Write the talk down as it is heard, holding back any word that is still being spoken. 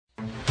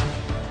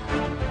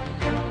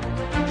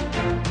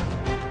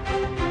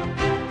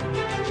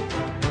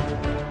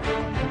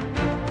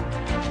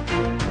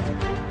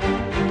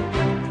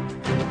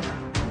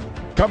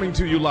Coming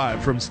to you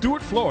live from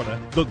Stuart, Florida,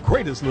 the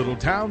greatest little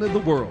town in the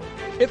world.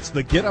 It's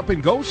the Get Up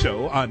and Go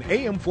show on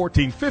AM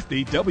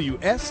 1450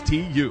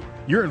 WSTU.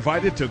 You're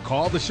invited to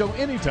call the show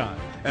anytime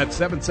at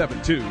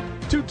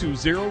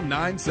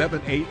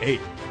 772-220-9788.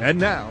 And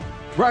now,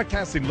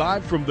 broadcasting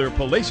live from their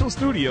palatial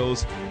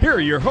studios, here are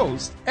your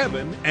hosts,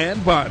 Evan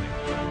and Bonnie.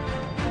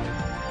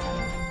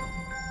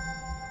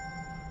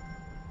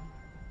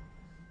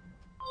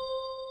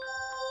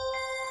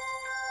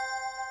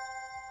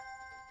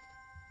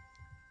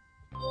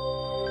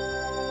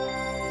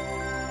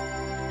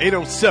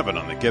 .807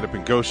 on the Get Up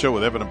and Go show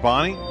with Evan and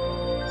Bonnie.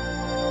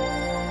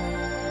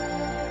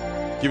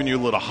 Giving you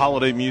a little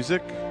holiday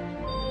music.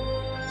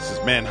 This is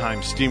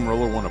Mannheim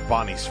Steamroller, one of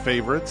Bonnie's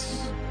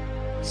favorites.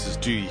 This is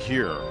Do You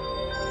Hear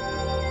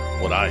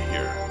What I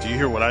Hear? Do you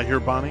hear what I hear,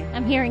 Bonnie?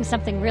 I'm hearing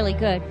something really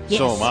good. Yes.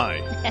 So am I.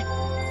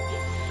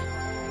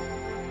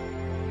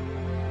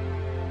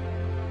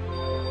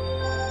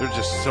 They're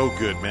just so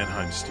good,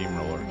 Mannheim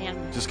Steamroller. Yeah.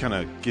 Just kind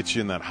of gets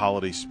you in that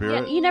holiday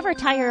spirit. Yeah, you never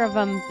tire of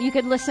them. You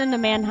could listen to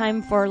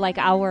Mannheim for like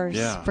hours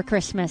for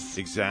Christmas.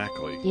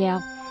 Exactly. Yeah.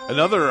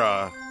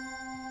 Another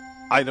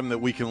item that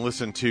we can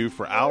listen to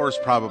for hours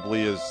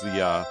probably is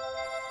the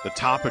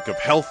topic of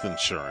health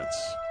insurance.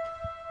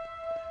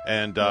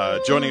 And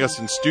joining us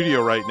in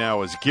studio right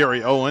now is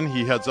Gary Owen.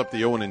 He heads up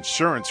the Owen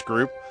Insurance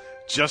Group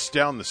just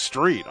down the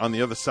street on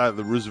the other side of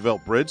the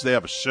Roosevelt Bridge. They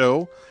have a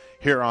show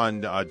here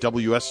on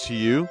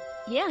WSTU.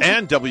 Yeah.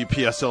 And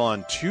WPSL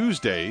on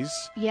Tuesdays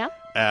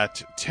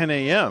at 10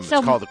 a.m. So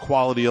it's called The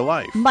Quality of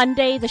Life.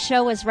 Monday, the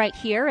show is right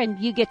here, and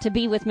you get to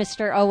be with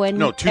Mr. Owen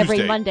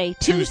every Monday.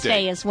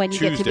 Tuesday is when you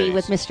get to be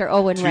with Mr.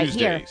 Owen right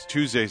here.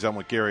 Tuesdays, I'm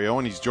with Gary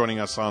Owen. He's joining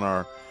us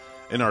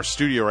in our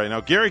studio right now.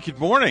 Gary, good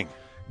morning.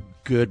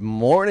 Good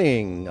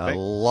morning. I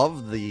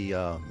love the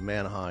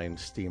Mannheim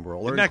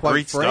Steamroller. Isn't that quite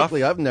great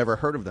frankly, stuff? I've never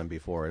heard of them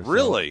before. So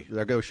really?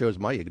 That shows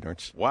my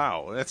ignorance.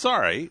 Wow, that's all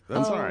right.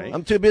 That's all right.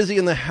 I'm too busy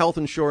in the health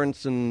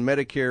insurance and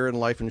Medicare and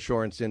life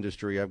insurance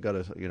industry. I've got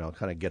to,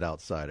 kind of get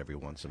outside every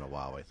once in a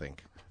while, I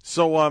think.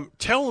 So,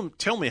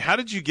 tell me, how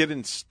did you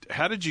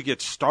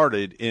get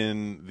started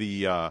in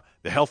the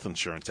health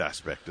insurance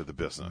aspect of the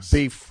business?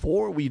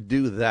 Before we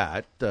do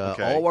that,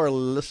 all our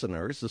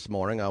listeners this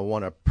morning, I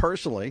want to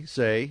personally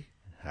say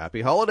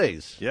Happy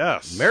Holidays.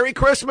 Yes. Merry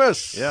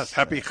Christmas. Yes.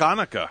 Happy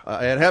Hanukkah.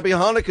 And Happy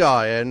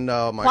Hanukkah. And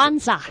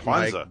Kwanzaa.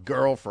 My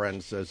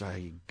girlfriend says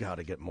I got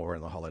to get more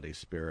in the holiday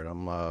spirit.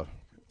 I'm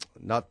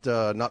not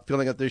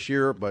feeling it this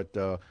year, but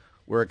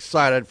we're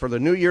excited for the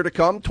new year to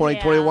come.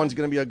 2021 is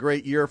going to be a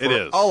great year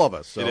for all of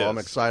us. So I'm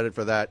excited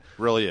for that.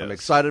 Really is. I'm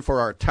excited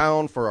for our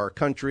town, for our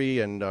country,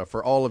 and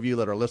for all of you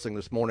that are listening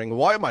this morning.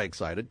 Why am I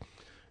excited?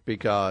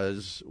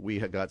 Because we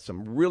have got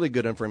some really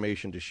good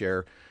information to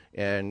share.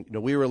 And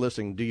we were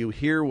listening, do you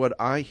hear what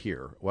I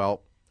hear?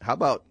 Well, how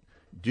about,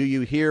 do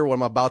you hear what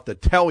I'm about to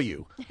tell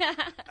you?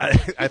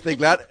 I think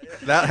that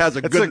has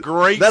a good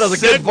vibe.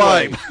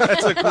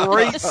 That's a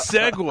great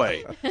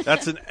segue.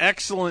 That's an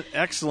excellent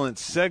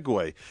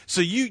segue.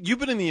 So you've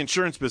been in the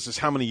insurance business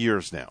how many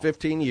years now?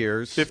 15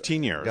 years.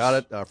 15 years. Got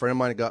it. A friend of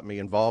mine got me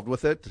involved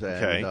with it.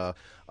 And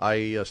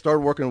I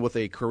started working with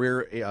a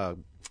career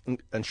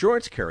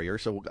insurance carrier.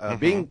 So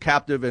being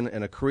captive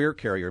in a career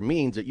carrier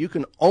means that you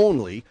can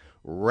only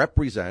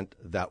represent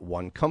that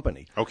one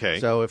company. Okay.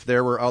 So if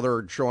there were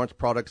other insurance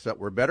products that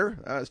were better,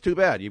 it's too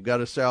bad. You've got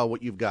to sell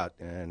what you've got.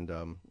 And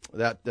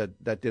that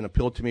didn't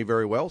appeal to me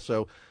very well.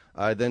 So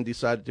I then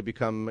decided to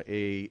become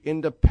a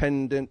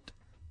independent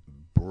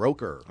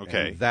broker.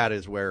 Okay. And that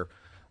is where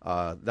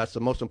that's the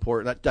most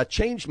important. That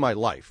changed my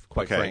life,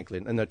 quite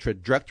frankly, and the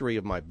trajectory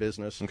of my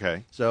business.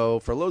 Okay. So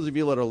for those of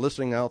you that are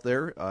listening out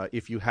there,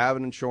 if you have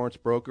an insurance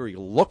broker,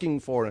 you're looking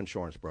for an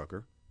insurance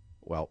broker,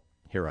 well,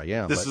 here I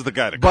am. This is the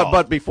guy to call.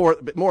 But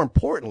more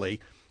importantly,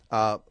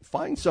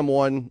 find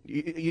someone.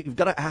 You've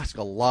got to ask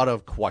a lot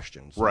of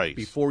questions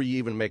before you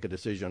even make a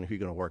decision on who you're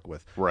going to work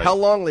with. Right. How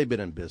long they've been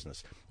in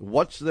business?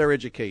 What's their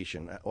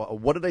education?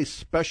 What do they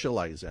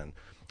specialize in?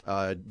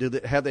 Did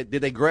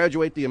they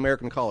graduate the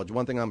American College?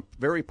 One thing I'm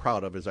very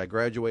proud of is I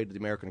graduated the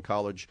American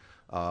College.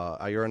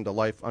 I earned a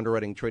Life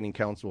Underwriting Training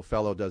Council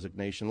Fellow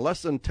designation.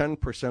 Less than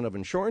 10% of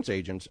insurance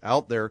agents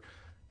out there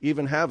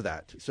even have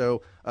that.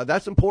 So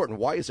that's important.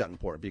 Why is that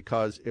important?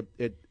 Because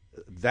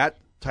that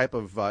type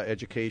of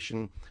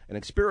education and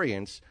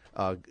experience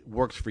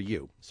works for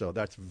you. So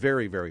that's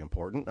very, very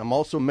important. I'm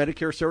also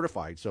Medicare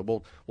certified.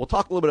 So we'll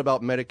talk a little bit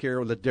about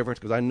Medicare, the difference,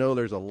 because I know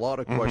there's a lot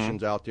of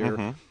questions out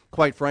there.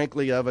 Quite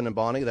frankly, Evan and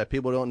Bonnie, that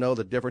people don't know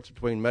the difference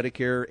between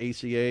Medicare,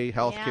 ACA,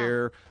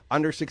 healthcare,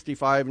 under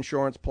 65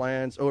 insurance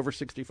plans, over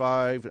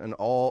 65, and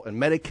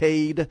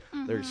Medicaid.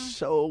 There's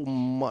so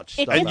much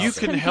stuff. And you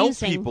can help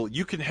people.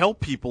 You can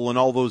help people in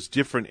all those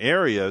different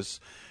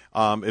areas.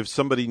 If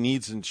somebody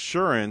needs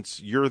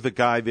insurance, you're the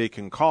guy they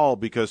can call,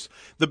 because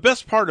the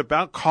best part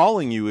about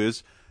calling you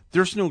is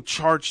there's no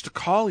charge to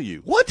call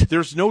you. What?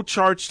 There's no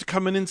charge to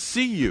come in and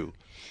see you.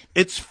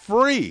 It's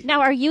free.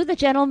 Now, are you the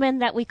gentleman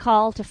that we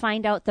call to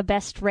find out the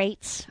best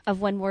rates of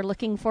when we're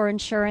looking for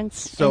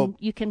insurance? So and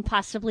you can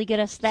possibly get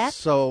us that?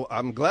 So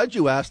I'm glad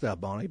you asked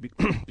that, Bonnie,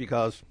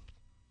 because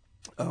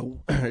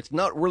it's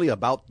not really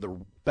about the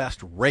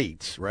best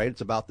rates, right? It's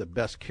about the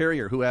best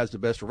carrier, who has the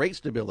best rate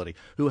stability,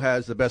 who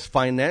has the best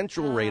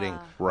financial rating,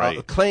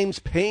 right? Claims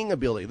paying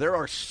ability. There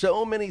are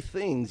so many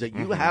things that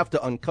you have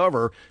to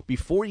uncover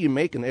before you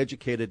make an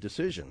educated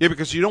decision. Yeah,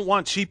 because you don't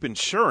want cheap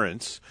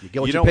insurance. You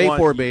get what you pay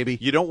for, baby.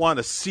 You don't want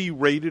a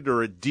C-rated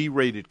or a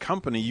D-rated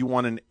company. You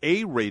want an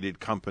A-rated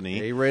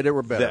company. A-rated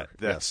or better.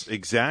 That's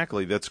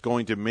exactly. That's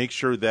going to make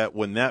sure that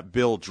when that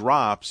bill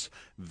drops,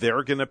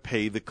 they're going to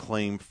pay the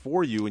claim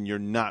for you, and you're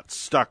not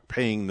stuck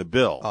paying the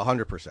bill.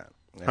 100%.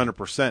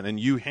 100%. And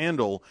you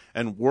handle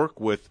and work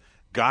with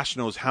gosh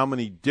knows how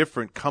many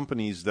different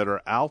companies that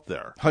are out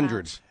there.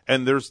 Hundreds.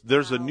 And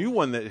there's a new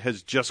one that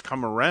has just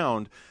come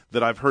around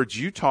that I've heard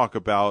you talk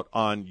about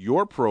on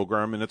your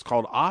program, and it's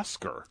called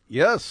Oscar.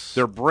 Yes.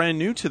 They're brand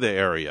new to the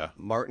area.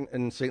 Martin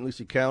and St.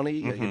 Lucie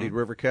County, Indian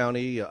River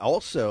County,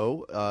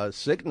 also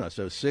Cigna.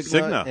 So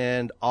Cigna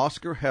and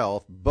Oscar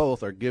Health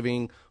both are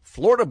giving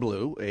Florida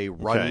Blue a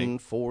run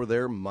for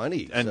their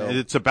money. And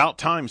it's about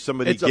time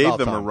somebody gave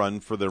them a run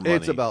for their money.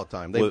 It's about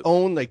time.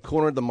 They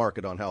cornered the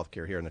market on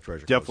healthcare here in the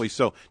Treasure Coast. Definitely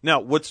so. Now,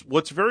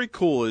 what's very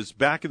cool is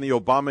back in the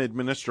Obama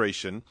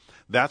administration,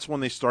 that's when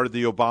they started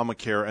the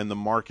Obamacare and the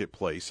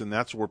marketplace, and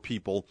that's where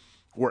people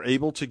were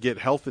able to get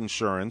health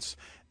insurance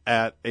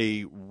at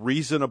a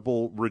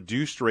reasonable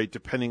reduced rate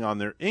depending on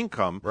their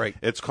income. Right.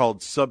 It's called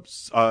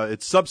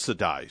it's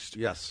subsidized.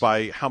 Yes.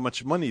 By how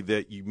much money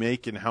that you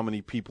make and how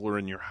many people are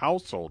in your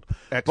household.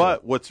 Excellent.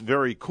 But what's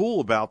very cool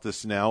about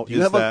this now do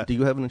you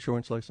have an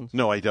insurance license?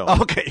 No, I don't.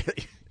 Oh, okay.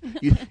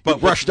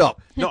 But rushed up.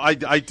 No,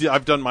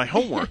 I've done my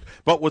homework.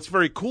 But what's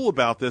very cool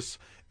about this,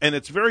 and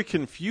it's very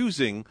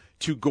confusing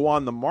to go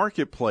on the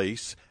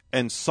marketplace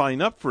and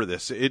sign up for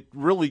this. It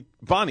really,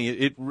 Bonnie,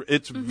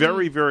 it's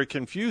very, very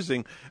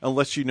confusing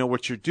unless you know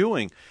what you're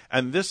doing.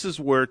 And this is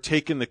where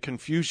taking the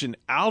confusion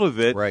out of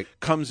it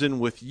comes in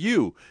with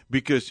you,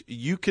 because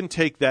you can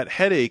take that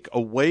headache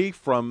away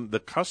from the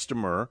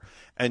customer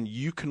and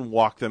you can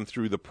walk them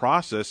through the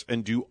process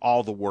and do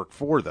all the work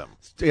for them.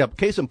 Yeah,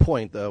 case in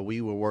point,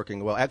 we were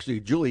working, well, actually,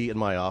 Julie in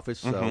my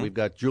office. We've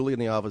got Julie in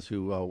the office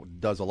who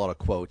does a lot of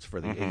quotes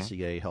for the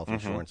ACA health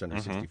insurance under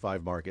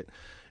 65 market.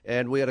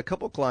 And we had a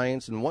couple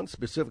clients, and one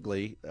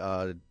specifically,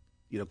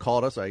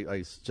 called us.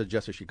 I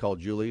suggested she call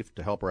Julie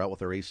to help her out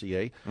with her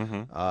ACA.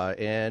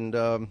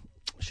 And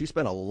she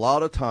spent a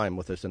lot of time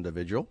with this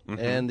individual.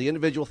 And the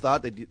individual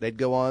thought they'd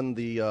go on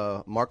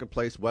the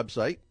marketplace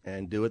website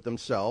and do it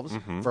themselves.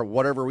 For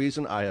whatever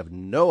reason, I have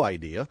no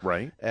idea.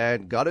 Right.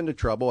 And got into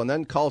trouble, and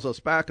then calls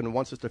us back and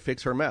wants us to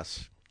fix her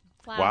mess.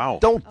 Wow.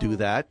 Don't do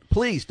that.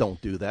 Please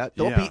don't do that.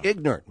 Don't be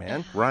ignorant,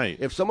 man. Right.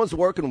 If someone's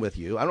working with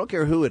you, I don't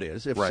care who it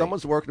is, if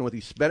someone's working with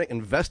you,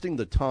 investing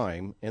the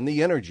time and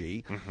the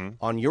energy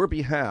on your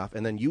behalf,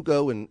 and then you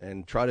go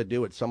and try to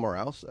do it somewhere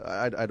else,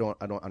 I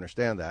don't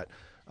understand that.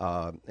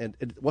 And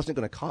it wasn't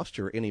going to cost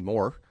her any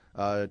more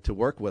to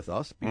work with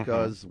us,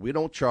 because we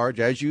don't charge,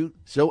 as you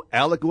so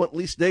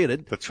eloquently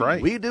stated. That's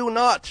right. We do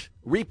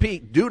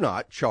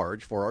not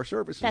charge for our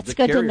services. That's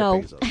good to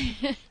know.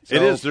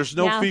 It is. There's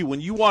no fee.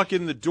 When you walk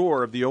in the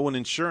door of the Owen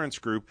Insurance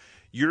Group,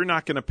 you're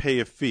not going to pay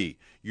a fee.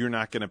 You're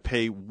not going to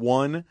pay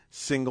one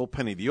single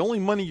penny. The only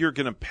money you're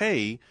going to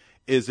pay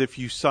is if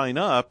you sign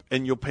up,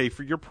 and you'll pay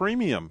for your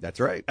premium. That's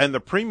right. And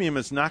the premium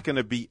is not going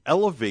to be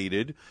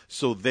elevated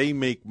so they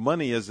make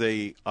money as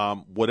a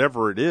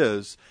whatever it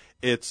is.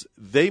 It's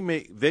the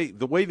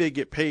way they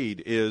get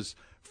paid is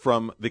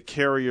from the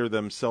carrier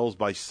themselves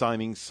by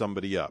signing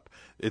somebody up.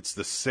 It's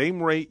the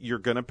same rate you're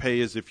going to pay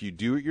as if you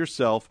do it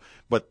yourself,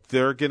 but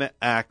they're going to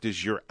act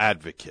as your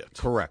advocate.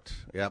 Correct.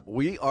 Yeah,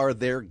 we are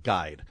their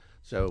guide.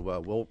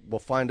 So we'll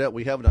find out.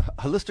 We have a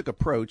holistic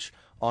approach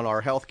on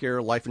our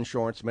healthcare, life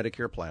insurance,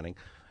 Medicare planning.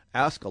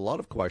 Ask a lot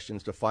of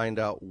questions to find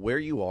out where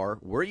you are,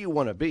 where you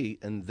want to be,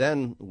 and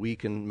then we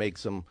can make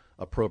some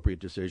appropriate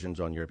decisions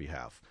on your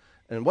behalf.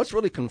 And what's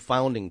really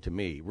confounding to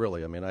me,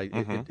 really, I mean,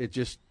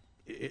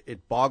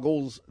 it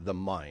boggles the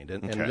mind.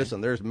 And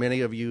listen, there's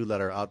many of you that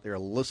are out there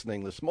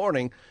listening this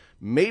morning,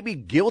 maybe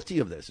guilty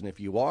of this. And if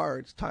you are,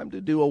 it's time to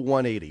do a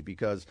 180,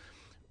 because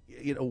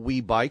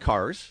we buy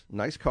cars,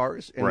 nice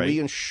cars, and we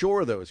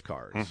insure those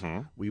cars.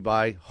 We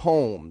buy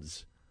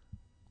homes.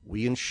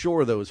 We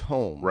insure those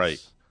homes.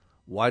 Right.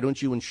 Why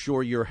don't you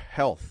insure your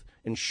health?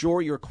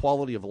 Insure your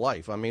quality of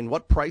life. I mean,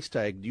 what price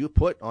tag do you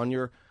put on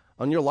your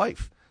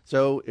life?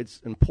 So it's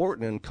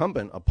important and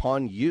incumbent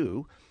upon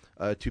you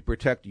to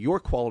protect your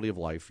quality of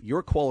life,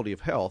 your quality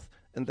of health,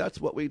 and that's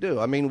what we do.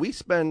 I mean, we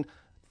spend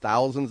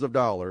thousands of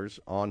dollars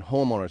on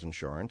homeowners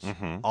insurance,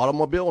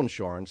 automobile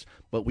insurance,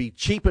 but we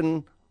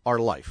cheapen our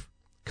life.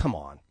 Come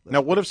on.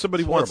 Now, what if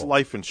somebody wants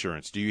life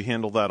insurance? Do you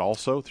handle that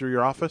also through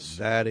your office?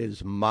 That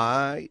is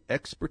my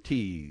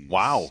expertise.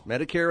 Wow.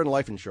 Medicare and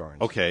life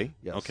insurance. Okay.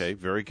 Yes. Okay.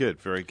 Very good.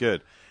 Very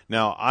good.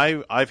 Now,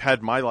 I've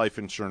had my life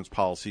insurance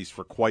policies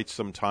for quite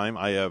some time.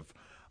 I have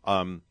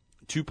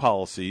 2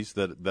 policies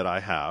that I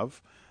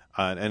have.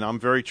 And I'm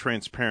very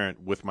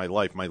transparent with my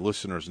life. My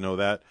listeners know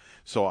that.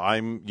 So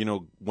I'm,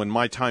 when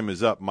my time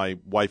is up, my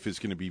wife is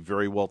going to be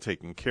very well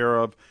taken care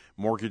of.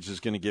 Mortgage is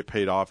going to get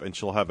paid off, and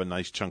she'll have a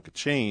nice chunk of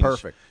change.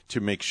 Perfect. To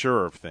make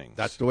sure of things.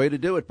 That's the way to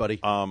do it, buddy.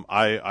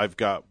 I've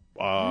got,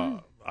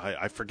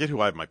 I forget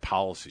who I have my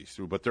policies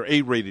through, but they're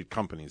A-rated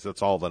companies.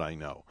 That's all that I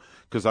know.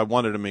 Because I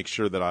wanted to make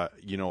sure that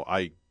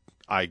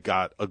I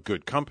got a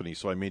good company,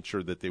 so I made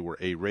sure that they were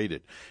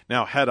A-rated.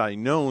 Now, had I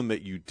known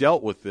that you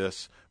dealt with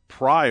this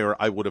prior,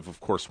 I would have,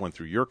 of course, went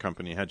through your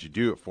company and had you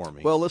do it for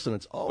me. Well, listen,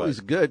 it's always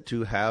good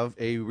to have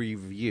a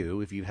review.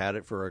 If you've had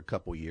it for a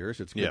couple years,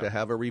 it's good to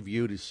have a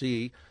review to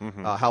see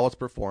how it's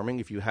performing,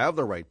 if you have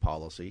the right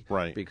policy.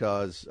 Right.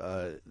 Because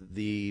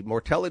the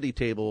mortality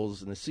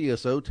tables and the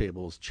CSO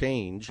tables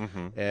change,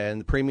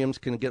 and the premiums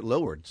can get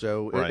lowered.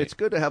 So it's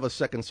good to have a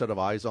second set of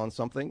eyes on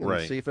something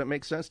and see if it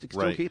makes sense to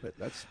still keep it.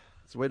 That's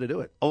the way to do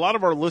it. A lot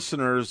of our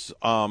listeners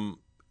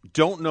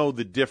don't know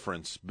the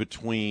difference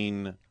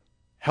between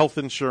health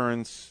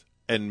insurance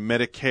and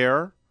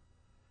Medicare,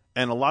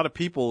 and a lot of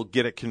people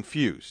get it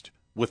confused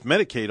with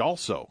Medicaid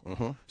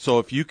also. So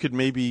if you could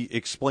maybe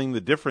explain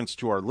the difference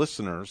to our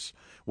listeners,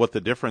 what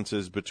the difference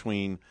is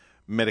between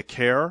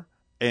Medicare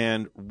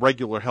and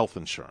regular health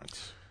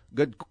insurance.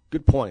 Good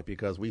point,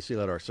 because we see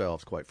that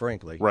ourselves, quite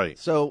frankly. Right.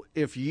 So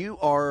if you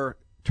are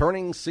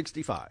turning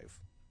 65,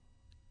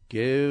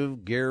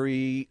 give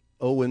Gary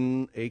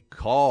Owen a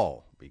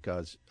call,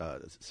 because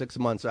 6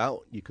 months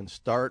out, you can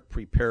start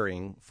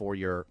preparing for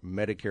your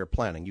Medicare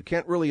planning. You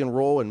can't really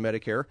enroll in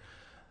Medicare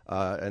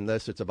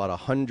unless it's about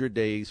 100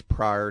 days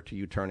prior to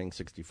you turning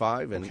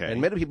 65. And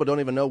many people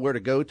don't even know where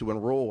to go to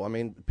enroll. I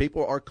mean,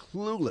 people are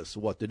clueless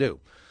what to do.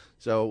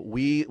 So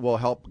we will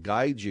help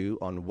guide you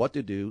on what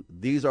to do.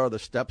 These are the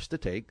steps to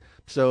take.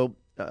 So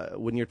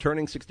when you're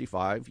turning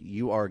 65,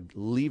 you are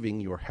leaving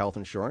your health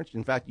insurance.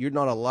 In fact, you're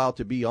not allowed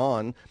to be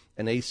on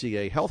an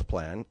ACA health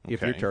plan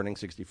if you're turning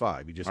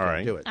 65. You just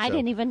can't do it. I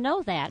didn't even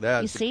know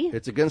that. You see?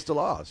 It's against the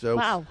law.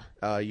 So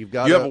you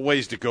have a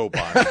ways to go,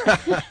 Bonnie.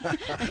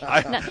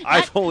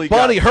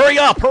 Bonnie, hurry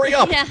up.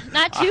 Yeah,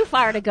 not too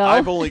far to go.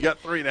 I've only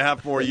got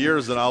 3.5 more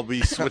years, and I'll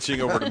be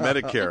switching over to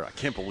Medicare. I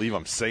can't believe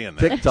I'm saying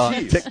that.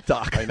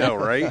 Tick-tock. I know,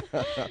 right?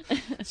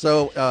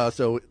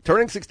 So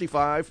turning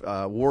 65,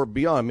 or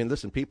beyond. I mean,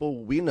 listen,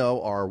 people we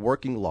know are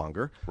working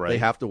longer. Right. They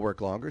have to work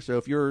longer. So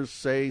if you're,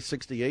 say,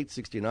 68,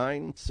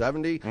 69,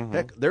 70,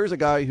 heck, there's a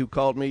guy who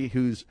called me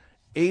who's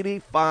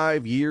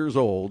 85 years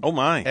old. Oh,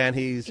 my. And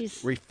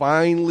he's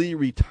finally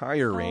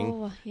retiring.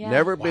 Oh, yeah.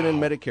 Never been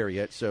in Medicare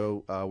yet.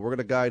 So we're going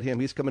to guide him.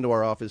 He's coming to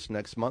our office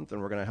next month,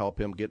 and we're going to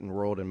help him get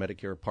enrolled in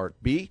Medicare Part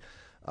B.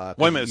 Wait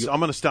a minute. I'm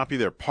going to stop you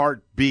there.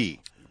 Part B.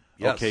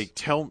 Yes. Okay,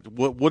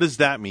 what does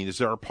that mean? Is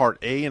there a Part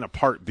A and a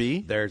Part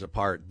B? There's a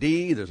Part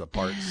D, there's a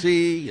Part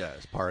C,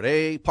 yes, Part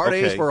A. Part A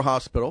is for a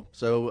hospital,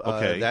 so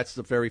that's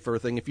the very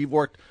first thing. If you've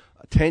worked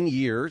 10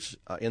 years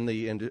in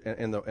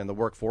the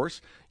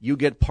workforce, you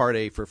get Part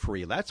A for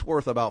free. That's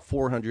worth about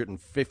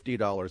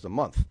 $450 a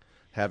month,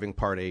 having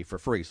Part A for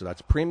free. So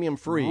that's premium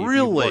free.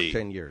 Really? If you've worked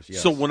 10 years.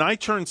 Yes. So when I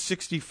turn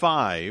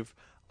 65,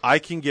 I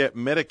can get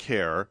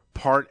Medicare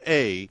Part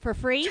A for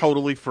free,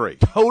 totally free,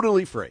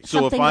 totally free.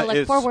 So something to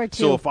look forward to.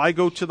 So if I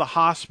go to the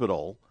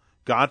hospital,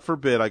 God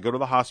forbid, I go to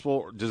the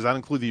hospital. Does that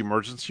include the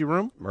emergency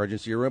room?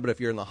 Emergency room, but if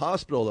you're in the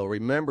hospital, though,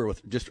 remember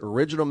with just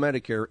original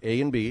Medicare, A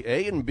and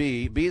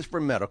B. B is for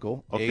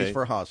medical, A is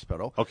for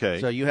hospital. Okay.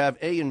 So you have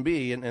A and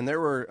B, and there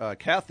were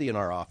Kathy in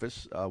our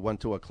office went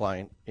to a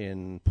client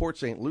in Port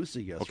St.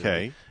 Lucie yesterday.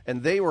 Okay.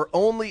 And they were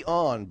only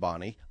on,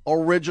 Bonnie,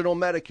 original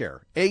Medicare,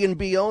 A and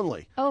B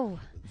only. Oh.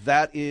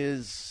 That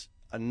is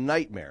a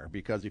nightmare,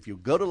 because if you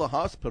go to the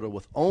hospital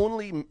with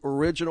only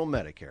original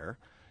Medicare,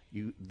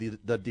 the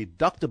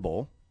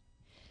deductible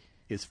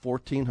is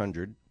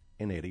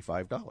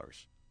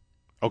 $1,485.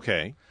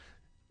 Okay.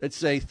 Let's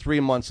say 3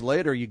 months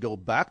later you go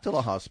back to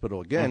the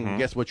hospital again, and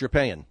guess what you're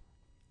paying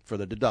for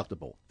the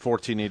deductible?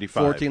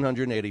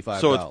 $1,485.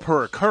 So it's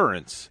per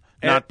occurrence,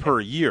 not per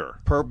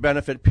year. Per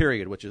benefit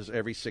period, which is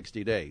every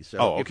 60 days.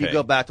 So if you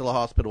go back to the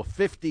hospital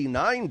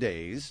 59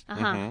 days,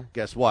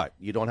 guess what?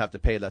 You don't have to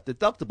pay that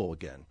deductible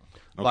again.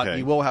 But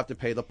you will have to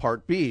pay the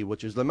Part B,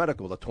 which is the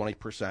medical, the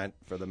 20%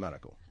 for the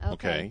medical.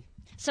 Okay.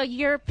 So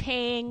you're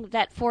paying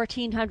that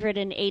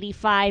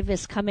 $1,485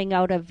 is coming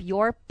out of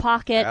your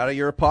pocket? Out of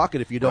your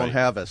pocket if you don't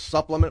have a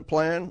supplement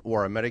plan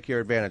or a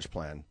Medicare Advantage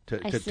plan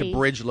to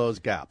bridge those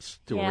gaps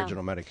to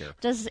original Medicare.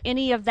 Does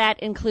any of that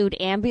include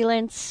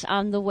ambulance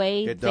on the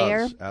way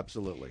there? It does,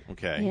 absolutely.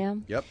 Okay. Yeah.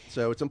 Yep.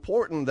 So it's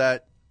important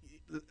that,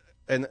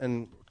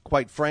 and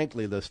quite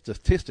frankly, the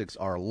statistics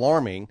are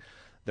alarming.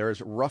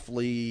 There's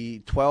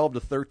roughly 12 to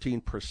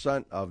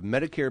 13% of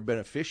Medicare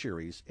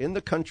beneficiaries in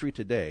the country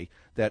today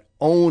that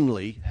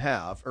only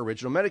have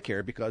original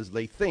Medicare because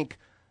they think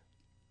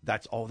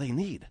that's all they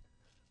need.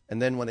 And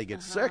then when they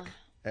get sick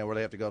and where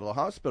they have to go to the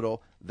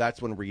hospital,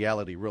 that's when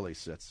reality really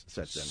sets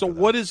in. So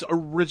what is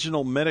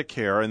original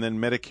Medicare, and then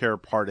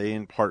Medicare Part A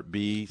and Part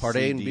B? Part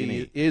A and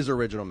B is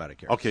original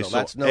Medicare. Okay, so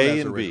that's known A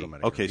as and original B.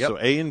 Medicare. Okay, so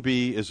A and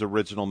B is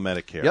original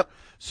Medicare. Yep.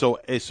 So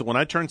when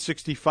I turn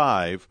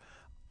 65,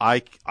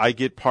 I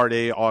get Part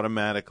A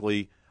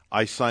automatically.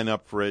 I sign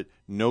up for it,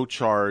 no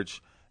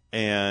charge,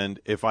 and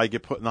if I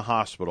get put in the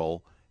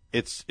hospital,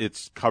 it's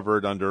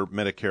covered under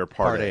Medicare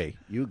Part A.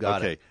 You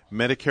got it. Okay.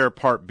 Medicare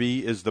Part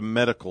B is the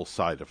medical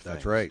side of things.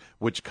 That's right.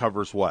 Which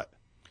covers what?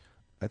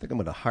 I think I'm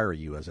going to hire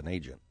you as an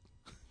agent.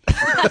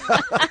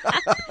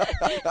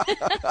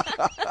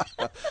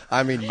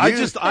 I mean, I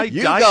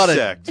got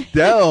it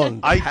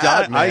down.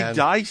 I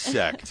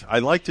dissect. I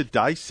like to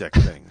dissect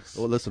things.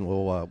 Well, listen,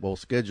 we'll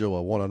schedule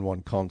a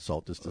one-on-one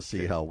consult just to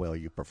see how well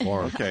you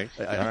perform. Okay,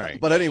 all right.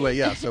 But anyway,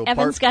 yeah. So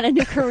Evan's got a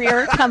new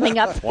career coming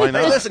up. Why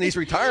not? Hey, listen, he's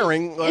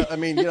retiring. I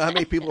mean, you know how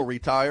many people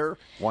retire?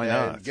 Why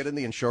not? And get in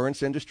the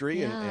insurance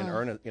industry and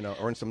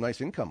earn some nice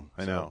income.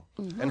 I know.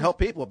 And help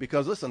people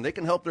because listen, they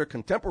can help their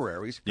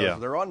contemporaries because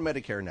they're on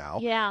Medicare now.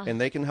 Yeah. And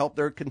they can help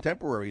their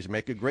contemporaries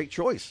make a great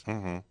choice.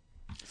 Mm-hmm.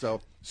 So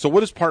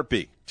what is Part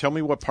B? Tell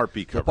me what Part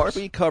B covers. Part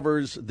B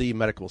covers the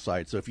medical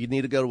side. So if you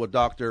need to go to a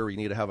doctor, or you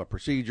need to have a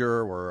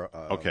procedure, or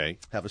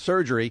have a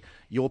surgery,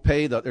 you'll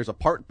pay there's a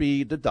Part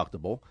B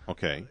deductible.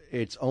 Okay.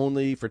 It's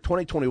only for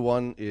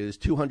 2021 is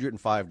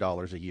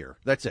 $205 a year.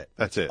 That's it.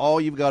 That's it.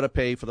 All you've got to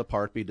pay for the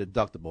Part B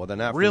deductible. And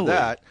then after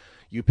that,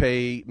 you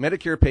pay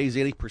Medicare pays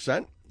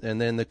 80%,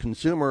 and then the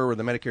consumer or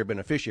the Medicare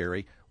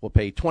beneficiary will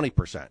pay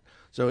 20%.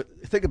 So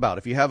think about it.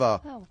 If you have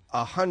a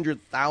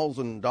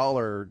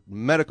 $100,000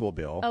 medical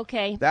bill,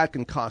 that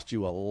can cost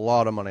you a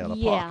lot of money out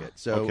of pocket.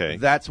 So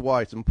that's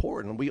why it's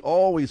important. We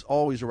always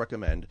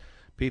recommend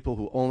people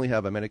who only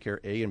have a Medicare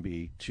A and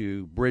B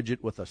to bridge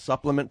it with a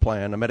supplement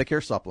plan, a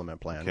Medicare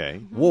supplement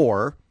plan,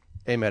 or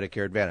a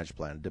Medicare Advantage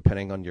plan,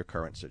 depending on your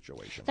current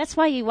situation. That's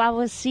why you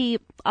always see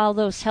all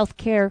those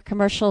healthcare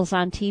commercials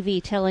on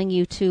TV telling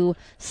you to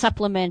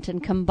supplement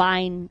and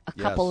combine a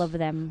couple of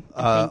them.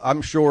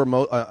 I'm sure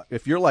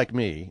if you're like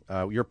me,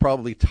 you're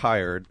probably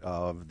tired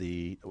of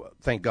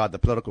thank God the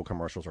political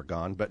commercials are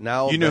gone, but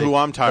now you know who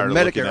I'm tired of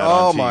looking at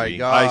on TV. My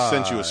God. I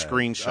sent you a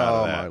screenshot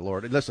of that. Oh, my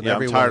Lord. Listen,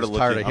 everyone's tired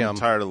of him. I'm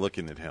tired of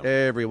looking at him.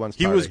 Everyone's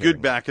tired of him. He was good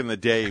back in the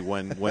day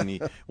when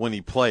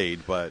he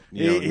played, but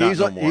not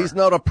no more. He's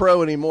not a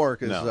pro anymore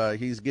because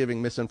he's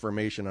giving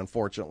misinformation,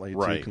 unfortunately,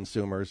 to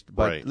consumers.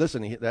 But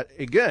listen,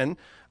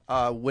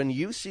 when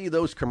you see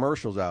those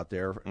commercials out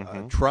there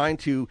trying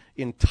to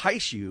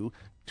entice you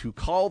to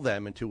call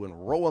them and to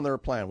enroll in their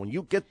plan, when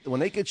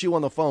they get you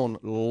on the phone,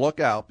 look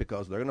out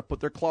because they're going to put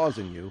their claws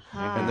in you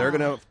and they're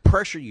going to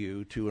pressure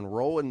you to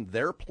enroll in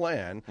their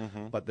plan.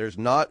 But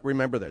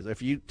remember this,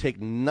 if you take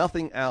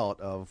nothing out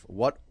of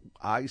what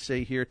I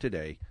say here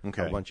today,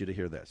 I want you to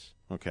hear this.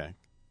 Okay.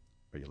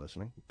 Are you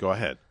listening? Go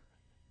ahead.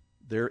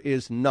 There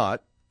is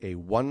not a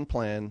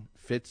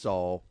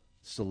one-plan-fits-all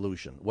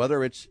solution,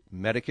 whether it's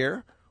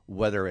Medicare,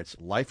 whether it's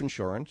life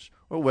insurance,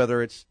 or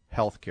whether it's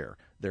health care.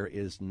 There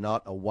is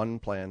not a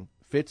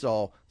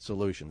one-plan-fits-all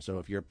solution. So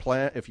if your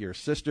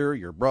sister,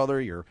 your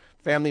brother, your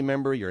family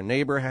member, your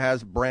neighbor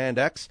has brand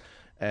X,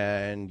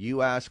 and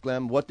you ask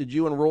them, what did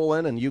you enroll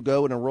in, and you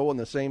go and enroll in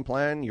the same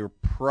plan, you're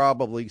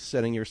probably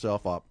setting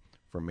yourself up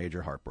for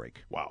major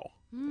heartbreak. Wow.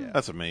 Yeah.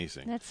 That's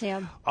amazing. That's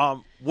him.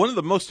 One of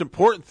the most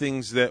important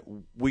things that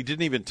we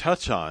didn't even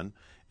touch on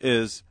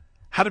is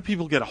how do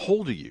people get a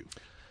hold of you?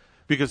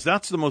 Because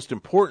that's the most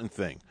important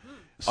thing.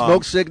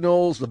 Smoke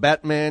signals, the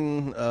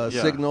Batman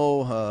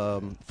signal,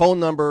 phone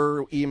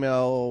number,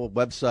 email,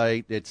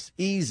 website. It's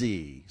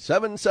easy.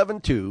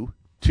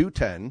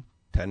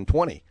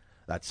 772-210-1020.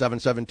 That's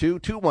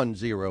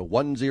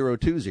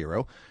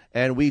 772-210-1020.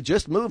 And we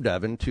just moved,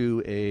 Evan,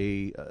 to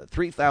a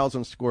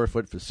 3,000 square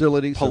foot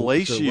facility.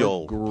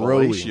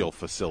 Palatial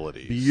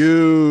facility.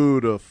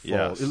 Beautiful.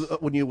 Yes.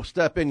 When you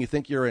step in, you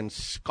think you're in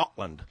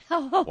Scotland.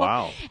 Oh,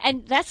 wow.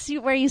 And that's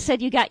where you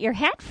said you got your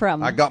hat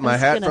from. I got my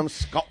hat from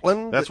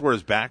Scotland. That's where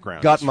his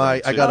background is from,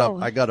 I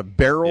got a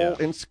barrel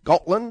in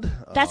Scotland.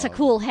 That's a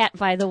cool hat,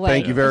 by the way.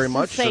 Thank you very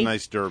much. It's a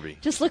nice derby.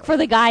 Just look for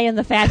the guy in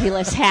the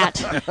fabulous hat.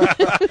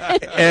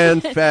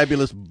 And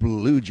fabulous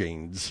blue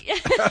jeans.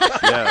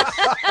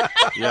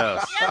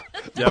 Yes,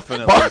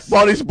 definitely.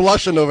 Bonnie's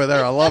blushing over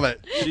there. I love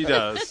it. She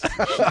does.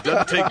 It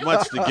doesn't take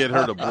much to get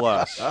her to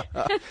blush.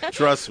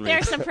 Trust me.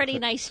 There's some pretty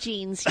nice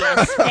jeans.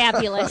 Yes,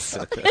 fabulous.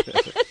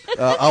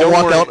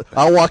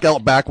 I'll walk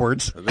out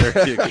backwards.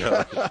 There you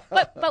go.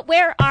 But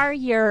where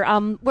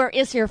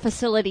is your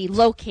facility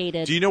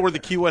located? Do you know where the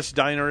Key West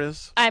Diner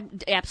is? I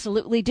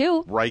absolutely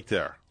do. Right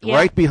there. Yeah.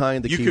 Right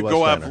behind the Key West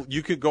Diner.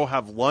 You could go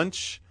have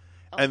lunch.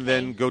 And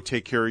then go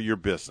take care of your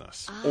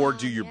business, or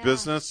do your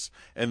business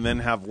and then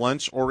have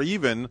lunch, or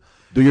even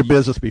do your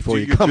business before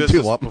you come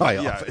to my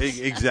office.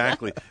 Yeah,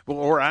 exactly.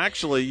 Or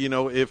actually,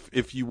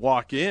 if you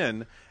walk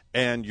in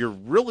and you're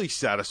really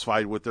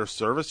satisfied with their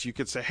service, you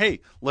could say,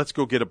 hey, let's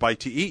go get a bite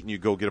to eat, and you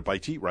go get a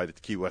bite to eat right at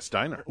the Key West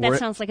Diner. That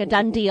sounds like a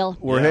done deal.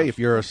 Or, hey, if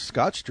you're a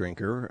Scotch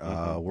drinker,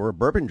 or a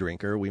bourbon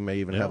drinker, we may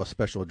even have a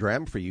special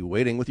dram for you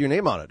waiting with your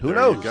name on it. Who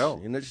knows? You go.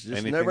 You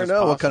just never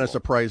know what kind of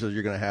surprises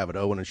you're going to have at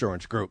Owen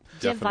Insurance Group.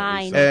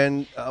 Divine.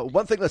 And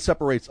one thing that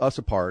separates us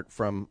apart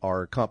from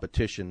our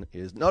competition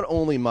is not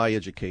only my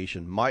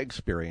education, my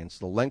experience,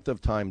 the length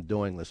of time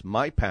doing this,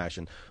 my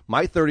passion,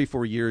 my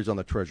 34 years on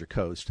the Treasure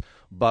Coast,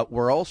 but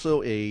we're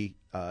also a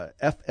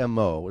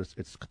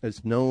FMO.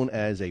 It's known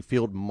as a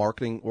field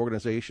marketing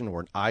organization,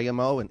 or an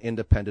IMO, an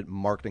independent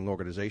marketing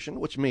organization,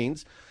 which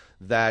means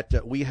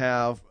that we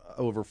have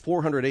over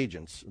 400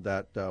 agents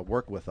that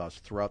work with us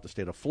throughout the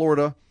state of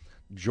Florida,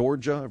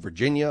 Georgia,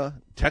 Virginia,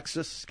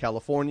 Texas,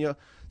 California.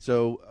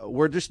 So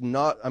we're just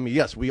not, I mean,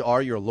 yes, we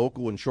are your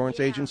local insurance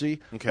agency,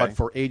 but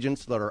for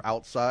agents that are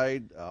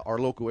outside our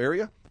local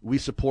area, we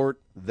support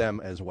them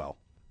as well.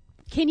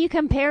 Can you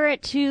compare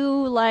it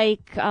to,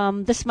 like,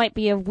 this might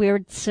be a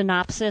weird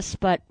synopsis,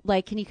 but,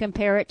 like, can you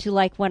compare it to,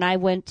 like, when I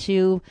went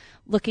to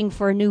looking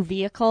for new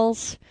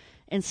vehicles?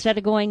 Instead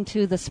of going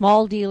to the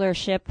small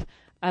dealership,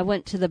 I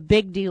went to the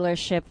big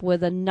dealership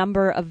with a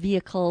number of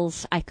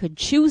vehicles I could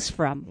choose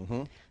from.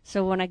 Mm-hmm.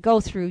 So when I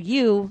go through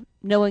you,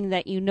 knowing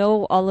that you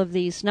know all of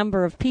these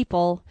number of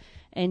people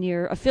and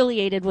you're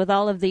affiliated with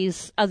all of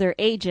these other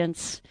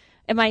agents,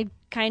 am I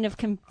kind of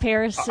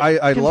comparing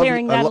that a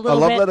little bit? I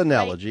love that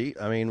analogy.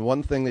 Right? I mean,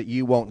 one thing that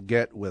you won't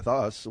get with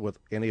us, with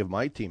any of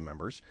my team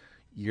members,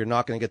 you're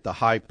not going to get the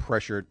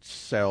high-pressure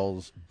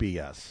sales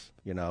BS,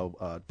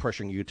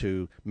 pressuring you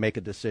to make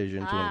a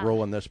decision to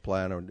enroll in this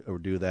plan or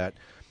do that.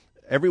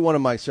 Every one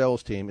of my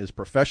sales team is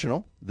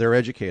professional. They're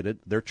educated.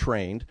 They're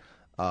trained.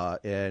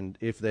 And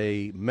if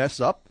they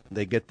mess up,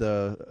 they get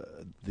the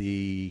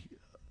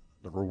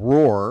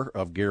roar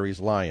of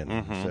Gary's lion.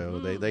 Mm-hmm. So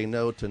they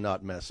know to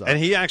not mess up. And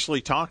he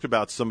actually talked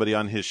about somebody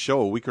on his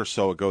show a week or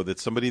so ago, that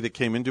somebody that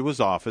came into his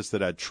office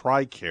that had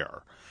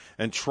TRICARE.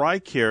 And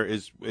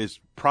TRICARE is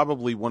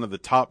probably one of the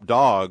top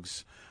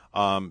dogs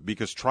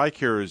because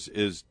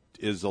TRICARE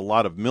is a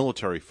lot of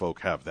military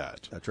folk have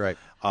that. That's right.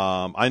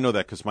 I know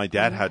that because my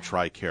dad had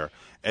TRICARE.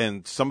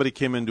 And somebody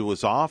came into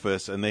his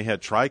office and they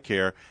had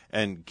TRICARE,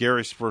 and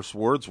Gary's first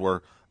words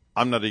were,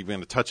 I'm not even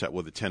going to touch that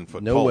with a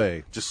 10-foot pole. No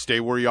way. Just stay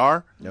where you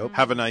are. Nope.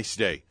 Have a nice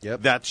day.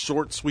 Yep. That's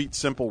short, sweet,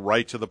 simple,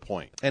 right to the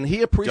point. And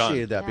he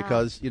appreciated that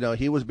because,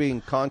 he was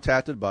being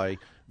contacted by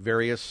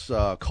various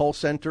call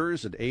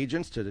centers and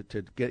agents to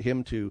get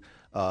him to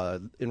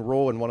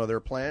enroll in one of their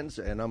plans.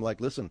 And I'm like,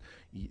 listen,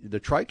 the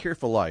TRICARE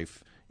for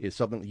Life is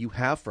something that you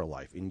have for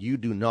life, and you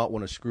do not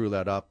want to screw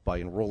that up by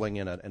enrolling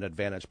in an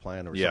Advantage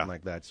plan or something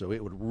like that. So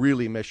it would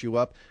really mess you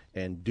up,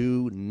 and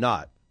do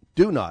not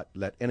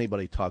let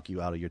anybody talk you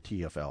out of your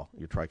TFL,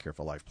 your TRICARE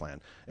for Life plan.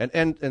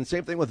 And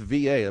same thing with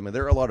VA. I mean,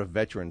 there are a lot of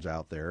veterans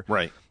out there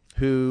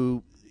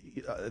who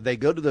they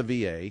go to the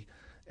VA,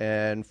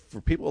 and for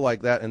people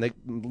like that, and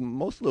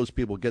most of those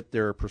people get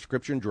their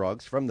prescription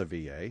drugs from the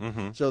VA.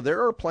 Mm-hmm. So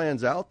there are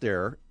plans out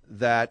there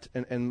that,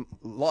 and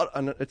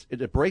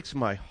it breaks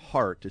my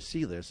heart to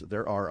see this.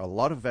 There are a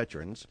lot of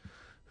veterans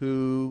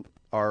who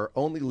are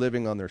only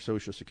living on their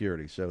Social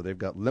Security. So they've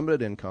got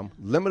limited income,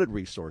 limited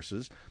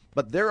resources,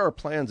 but there are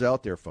plans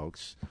out there,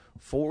 folks,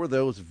 for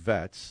those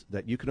vets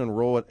that you can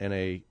enroll in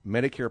a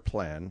Medicare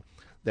plan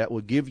that will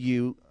give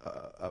you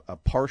a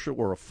partial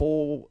or a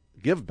full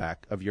give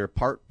back of your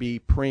Part B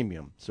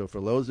premium. So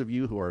for those of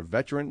you who are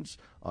veterans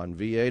on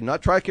VA,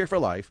 not TRICARE for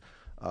Life,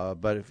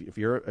 but if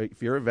you're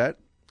a vet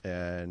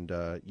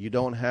and you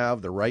don't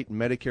have the right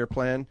Medicare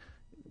plan,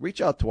 reach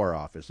out to our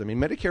office. I mean,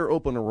 Medicare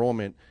open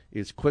enrollment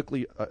is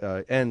quickly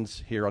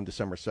ends here on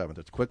December 7th.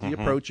 It's quickly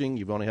approaching.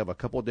 You've only have a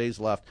couple of days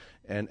left.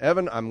 And,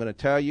 Evan, I'm going to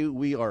tell you,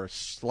 we are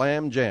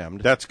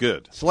slam-jammed. That's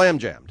good.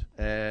 Slam-jammed.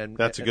 And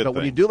that's a good thing. But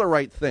when you do the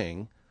right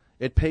thing,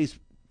 it pays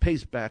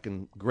back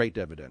in great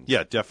dividends.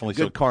 Yeah, definitely. And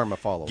good karma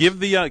follows. Give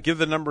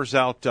the numbers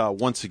out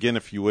once again,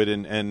 if you would,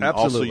 and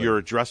also your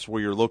address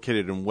where you're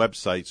located and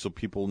website, so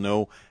people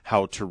know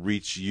how to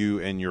reach you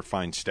and your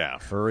fine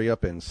staff. Hurry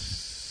up and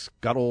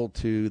scuttle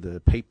to the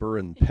paper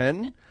and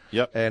pen.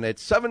 Yep. And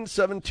it's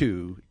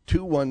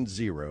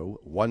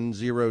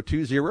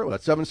 772-210-1020.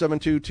 That's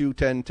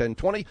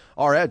 772-210-1020.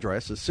 Our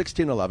address is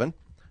 1611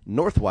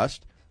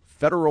 Northwest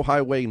Federal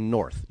Highway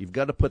North. You've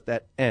got to put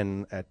that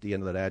N at the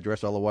end of that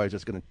address, otherwise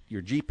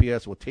your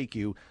GPS will take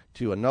you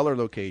to another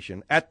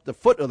location at the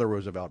foot of the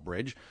Roosevelt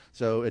Bridge.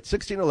 So it's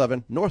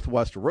 1611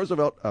 Northwest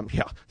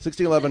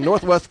 1611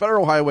 Northwest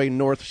Federal Highway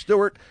North,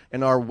 Stewart,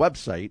 and our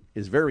website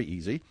is very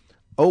easy,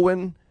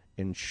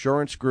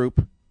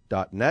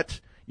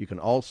 Owen-Insurance-Group.net. You can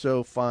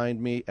also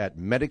find me at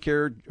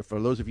Medicare,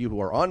 for those of you who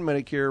are on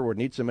Medicare or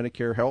need some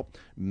Medicare help,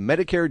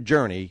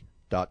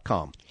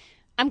 MedicareJourney.com.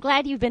 I'm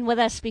glad you've been with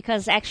us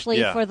because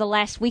actually for the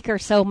last week or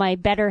so, my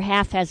better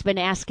half has been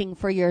asking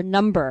for your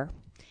number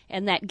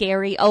and that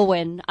Gary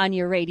Owen on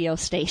your radio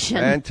station.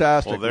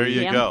 Fantastic. Well, there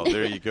you go.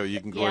 There you go.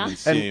 You can go ahead and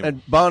see him.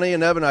 And Bonnie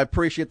and Evan, I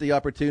appreciate the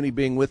opportunity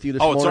being with you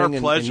this morning. It's our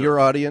pleasure. And your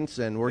audience,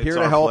 and we're here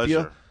to help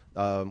you.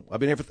 I've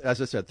been here for,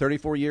 as I said,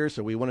 34 years,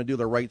 so we want to do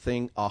the right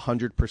thing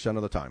 100%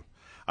 of the time.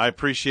 I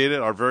appreciate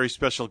it. Our very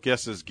special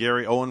guest is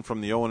Gary Owen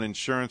from the Owen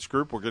Insurance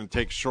Group. We're going to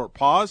take a short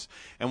pause,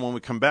 and when we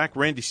come back,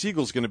 Randy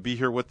Siegel's going to be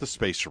here with the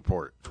Space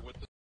Report.